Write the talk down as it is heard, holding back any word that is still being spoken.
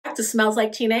To Smells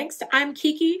Like Teen Angst. I'm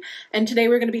Keiki, and today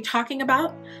we're going to be talking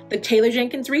about the Taylor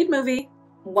Jenkins-Reid movie,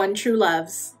 One True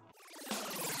Loves.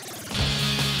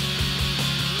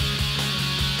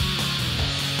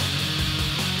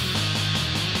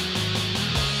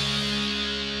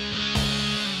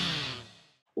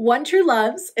 One True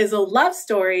Loves is a love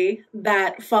story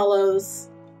that follows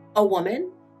a woman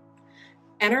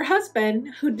and her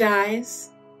husband who dies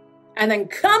and then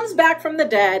comes back from the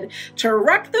dead to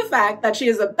wreck the fact that she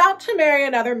is about to marry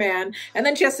another man, and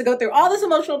then she has to go through all this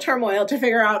emotional turmoil to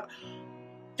figure out,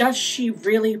 does she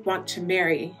really want to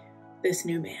marry this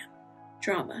new man?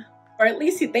 Drama. Or at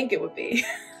least you think it would be.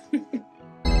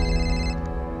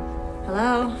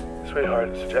 Hello? Sweetheart,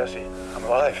 it's Jesse. I'm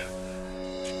alive.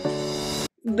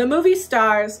 The movie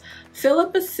stars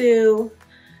Phillipa Soo,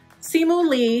 Simu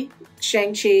Liu,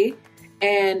 Shang-Chi,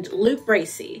 and Luke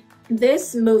Bracey.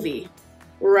 This movie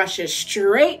rushes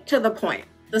straight to the point.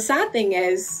 The sad thing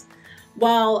is,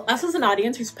 while us as an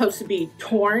audience are supposed to be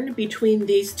torn between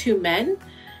these two men,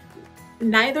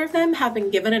 neither of them have been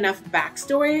given enough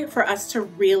backstory for us to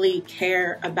really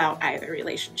care about either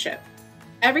relationship.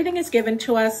 Everything is given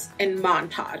to us in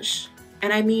montage,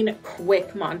 and I mean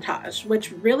quick montage,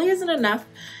 which really isn't enough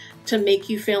to make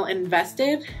you feel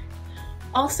invested.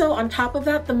 Also, on top of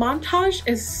that, the montage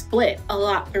is split a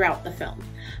lot throughout the film.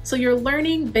 So you're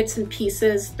learning bits and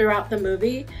pieces throughout the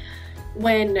movie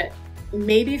when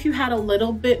maybe if you had a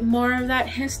little bit more of that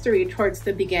history towards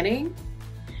the beginning,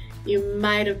 you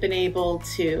might have been able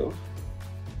to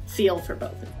feel for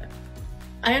both of them.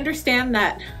 I understand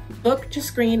that book to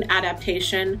screen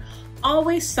adaptation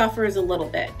always suffers a little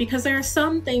bit because there are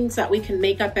some things that we can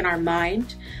make up in our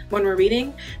mind when we're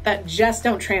reading that just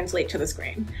don't translate to the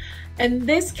screen. In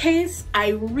this case, I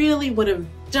really would have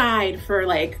died for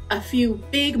like a few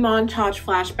big montage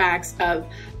flashbacks of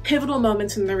pivotal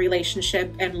moments in the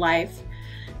relationship and life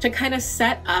to kind of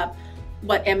set up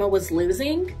what Emma was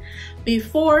losing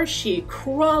before she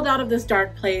crawled out of this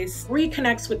dark place,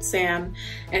 reconnects with Sam,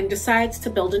 and decides to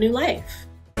build a new life.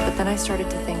 But then I started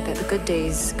to think that the good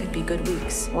days could be good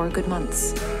weeks or good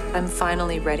months. I'm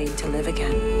finally ready to live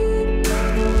again.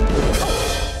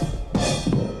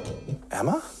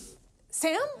 Emma?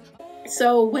 Sam?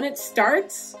 So when it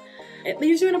starts, it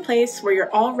leaves you in a place where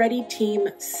you're already team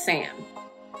Sam.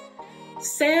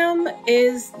 Sam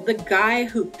is the guy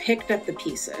who picked up the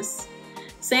pieces.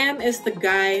 Sam is the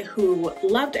guy who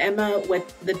loved Emma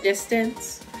with the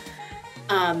distance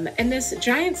and this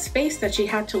giant space that she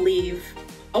had to leave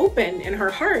open in her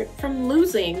heart from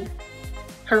losing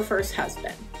her first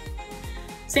husband.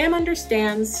 Sam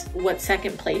understands what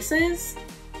second place is,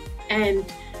 and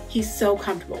he's so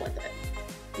comfortable with it.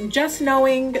 Just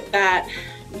knowing that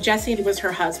Jesse was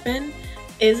her husband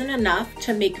isn't enough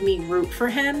to make me root for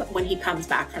him when he comes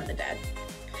back from the dead.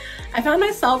 I found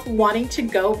myself wanting to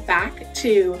go back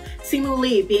to Simu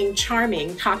Liu being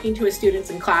charming, talking to his students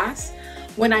in class,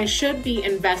 when I should be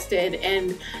invested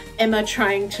in Emma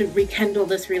trying to rekindle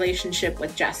this relationship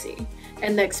with Jesse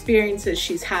and the experiences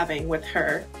she's having with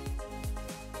her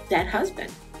dead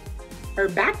husband, or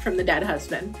back from the dead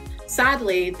husband.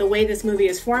 Sadly, the way this movie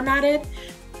is formatted,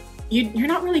 you're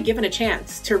not really given a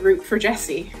chance to root for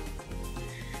Jesse.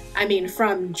 I mean,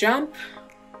 from jump,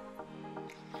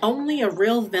 only a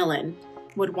real villain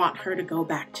would want her to go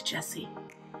back to Jesse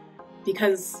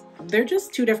because they're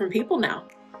just two different people now.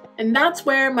 And that's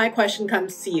where my question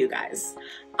comes to you guys.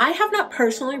 I have not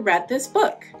personally read this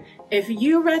book. If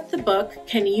you read the book,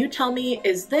 can you tell me,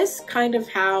 is this kind of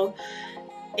how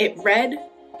it read?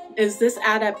 Is this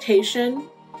adaptation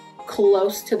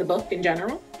close to the book in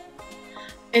general?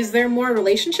 Is there more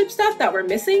relationship stuff that we're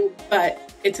missing,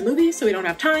 but it's a movie, so we don't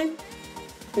have time?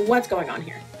 What's going on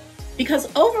here?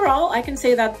 Because overall, I can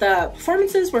say that the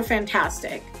performances were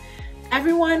fantastic.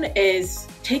 Everyone is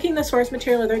taking the source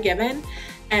material they're given,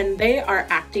 and they are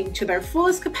acting to their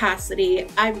fullest capacity.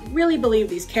 I really believe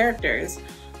these characters.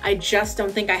 I just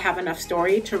don't think I have enough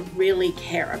story to really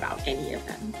care about any of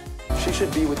them. She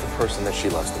should be with the person that she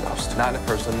loves the most, not the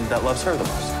person that loves her the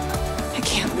most. I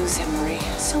can't lose him, Marie.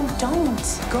 So don't.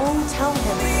 Go tell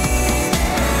him.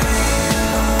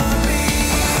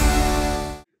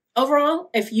 Overall,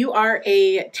 if you are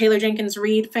a Taylor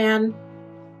Jenkins-Reid fan,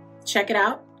 check it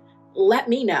out. Let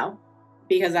me know,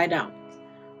 because I don't.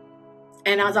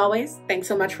 And as always, thanks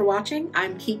so much for watching.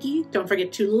 I'm Keiki. Don't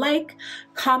forget to like,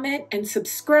 comment, and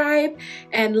subscribe,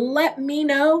 and let me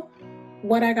know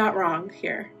what I got wrong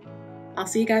here. I'll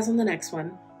see you guys on the next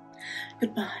one.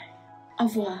 Goodbye. Au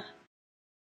revoir.